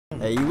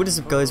Hey, what is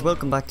up guys,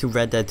 welcome back to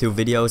Red Dead 2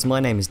 videos. My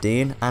name is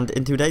Dean, and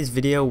in today's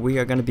video we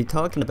are going to be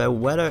talking about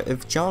whether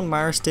if John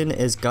Marston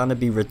is going to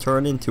be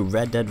returning to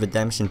Red Dead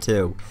Redemption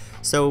 2.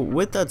 So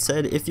with that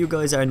said, if you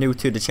guys are new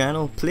to the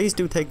channel, please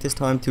do take this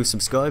time to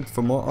subscribe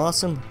for more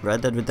awesome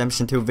Red Dead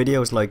Redemption 2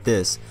 videos like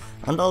this.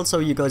 And also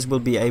you guys will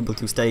be able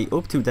to stay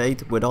up to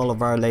date with all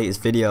of our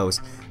latest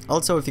videos.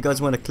 Also, if you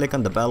guys want to click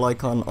on the bell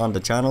icon on the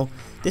channel,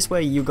 this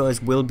way you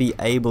guys will be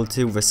able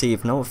to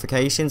receive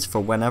notifications for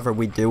whenever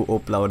we do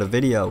upload a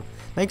video.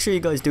 Make sure you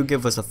guys do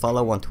give us a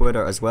follow on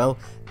Twitter as well.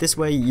 This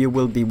way you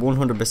will be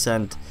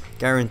 100%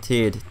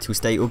 guaranteed to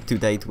stay up to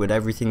date with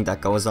everything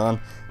that goes on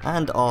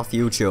and off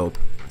YouTube.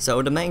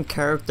 So the main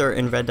character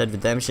in Red Dead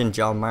Redemption,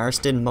 John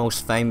Marston,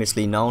 most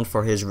famously known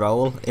for his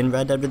role in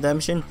Red Dead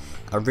Redemption,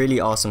 a really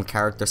awesome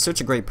character,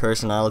 such a great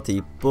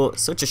personality, but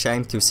such a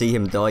shame to see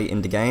him die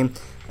in the game,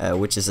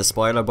 which is a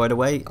spoiler by the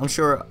way. I'm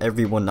sure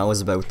everyone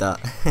knows about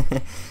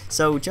that.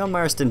 So John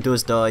Marston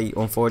does die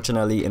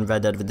unfortunately in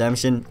Red Dead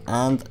Redemption,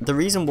 and the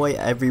reason why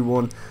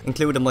everyone,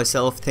 including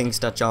myself, thinks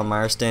that John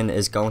Marston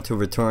is going to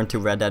return to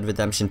Red Dead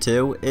Redemption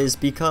 2 is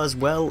because,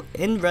 well,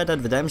 in Red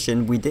Dead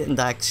Redemption we didn't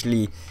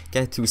actually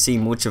get to see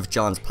much of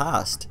John's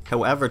past.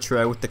 However,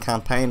 throughout the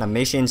campaign and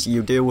missions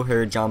you do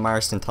hear John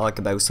Marston talk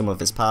about some of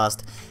his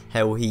past,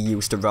 how he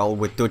used to roll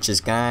with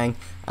Dutch's gang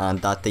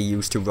and that they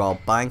used to rob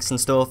banks and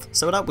stuff.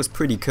 So that was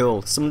pretty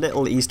cool, some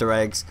little Easter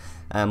eggs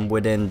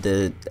within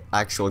the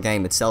actual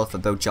game itself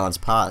about John's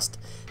past.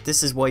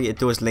 This is why it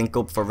does link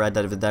up for Red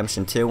Dead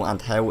Redemption 2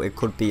 and how it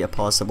could be a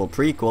possible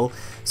prequel,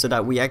 so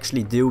that we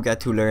actually do get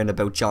to learn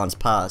about John's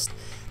past.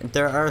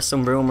 There are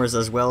some rumours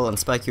as well and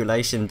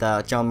speculation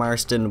that John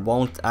Marston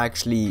won't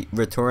actually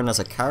return as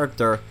a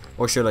character,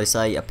 or should I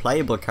say a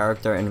playable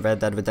character, in Red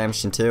Dead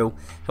Redemption 2.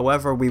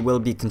 However, we will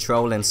be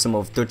controlling some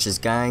of Dutch's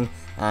gang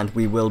and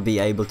we will be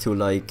able to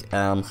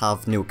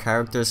have new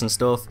characters and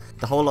stuff.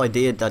 The whole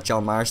idea that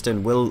John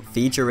Marston will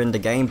feature in the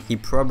game, he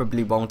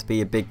probably won't be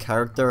a big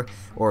character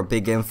or a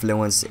big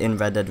influence in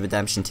Red Dead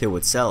Redemption 2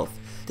 itself.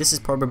 This is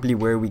probably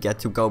where we get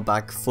to go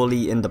back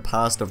fully in the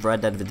past of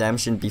Red Dead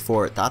Redemption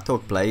before that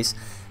took place,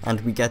 and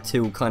we get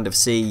to kind of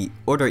see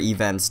other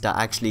events that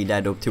actually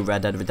led up to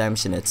Red Dead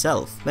Redemption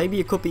itself. Maybe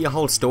it could be a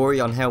whole story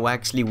on how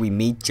actually we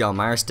meet John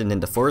Marston in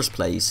the first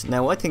place.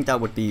 Now I think that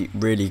would be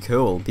really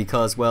cool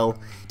because, well,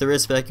 there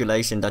is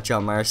speculation that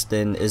John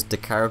Marston is the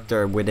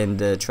character within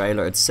the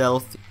trailer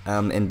itself,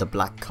 in the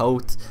black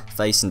coat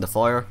facing the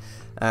fire.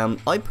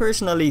 I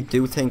personally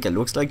do think it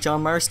looks like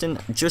John Marston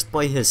just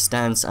by his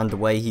stance and the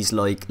way he's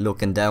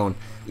looking down.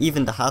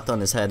 Even the hat on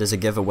his head is a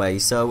giveaway,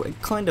 so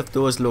it kind of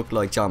does look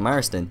like John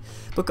Marston.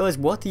 But guys,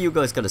 what do you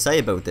guys got to say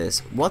about this?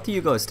 What do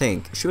you guys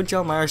think? Should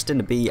John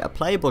Marston be a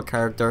playable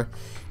character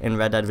in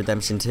Red Dead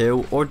Redemption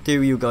 2, or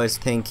do you guys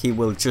think he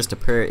will just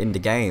appear in the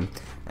game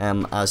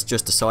as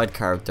just a side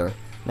character?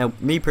 Now,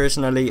 me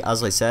personally,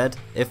 as I said,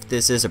 if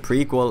this is a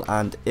prequel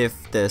and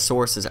if the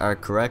sources are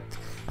correct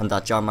and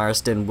that John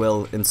Marston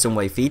will in some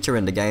way feature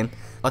in the game,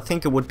 I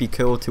think it would be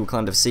cool to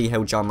kind of see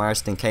how John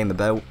Marston came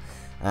about,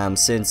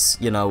 since,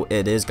 you know,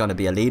 it is going to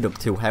be a lead up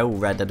to how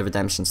Red Dead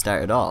Redemption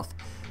started off.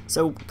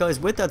 So guys,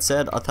 with that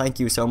said, I thank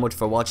you so much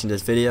for watching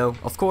this video.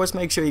 Of course,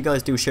 make sure you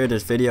guys do share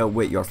this video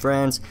with your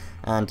friends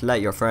and let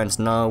your friends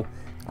know,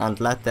 and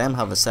let them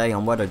have a say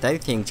on whether they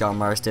think John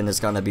Marston is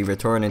going to be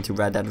returning to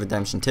Red Dead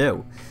Redemption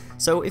 2.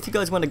 So if you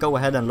guys want to go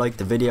ahead and like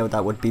the video,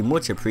 that would be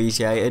much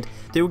appreciated.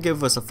 Do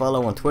give us a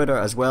follow on Twitter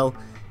as well,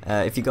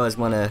 if you guys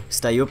want to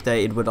stay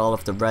updated with all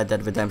of the Red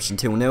Dead Redemption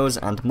 2 news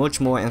and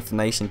much more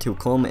information to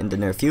come in the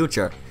near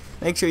future.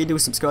 Make sure you do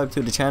subscribe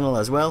to the channel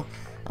as well.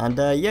 And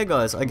yeah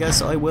guys, I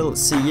guess I will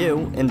see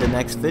you in the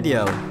next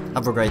video.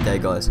 Have a great day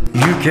guys.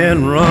 You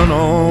can run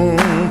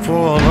on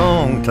for a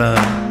long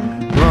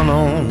time, run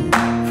on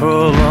for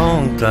a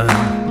long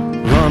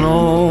time, run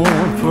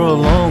on for a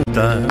long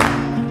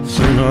time.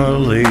 Sooner or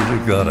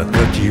later gotta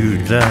cut you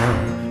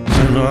down,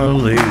 sooner or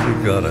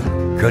later gotta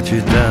cut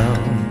you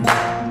down.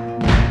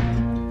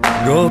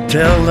 Go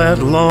tell that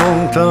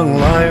long-tongued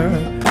liar,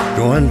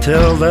 go and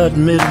tell that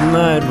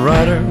midnight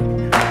rider,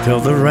 tell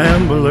the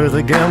rambler,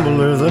 the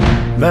gambler, the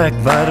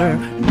backbiter,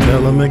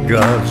 tell him that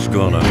God's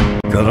gonna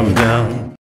cut him down.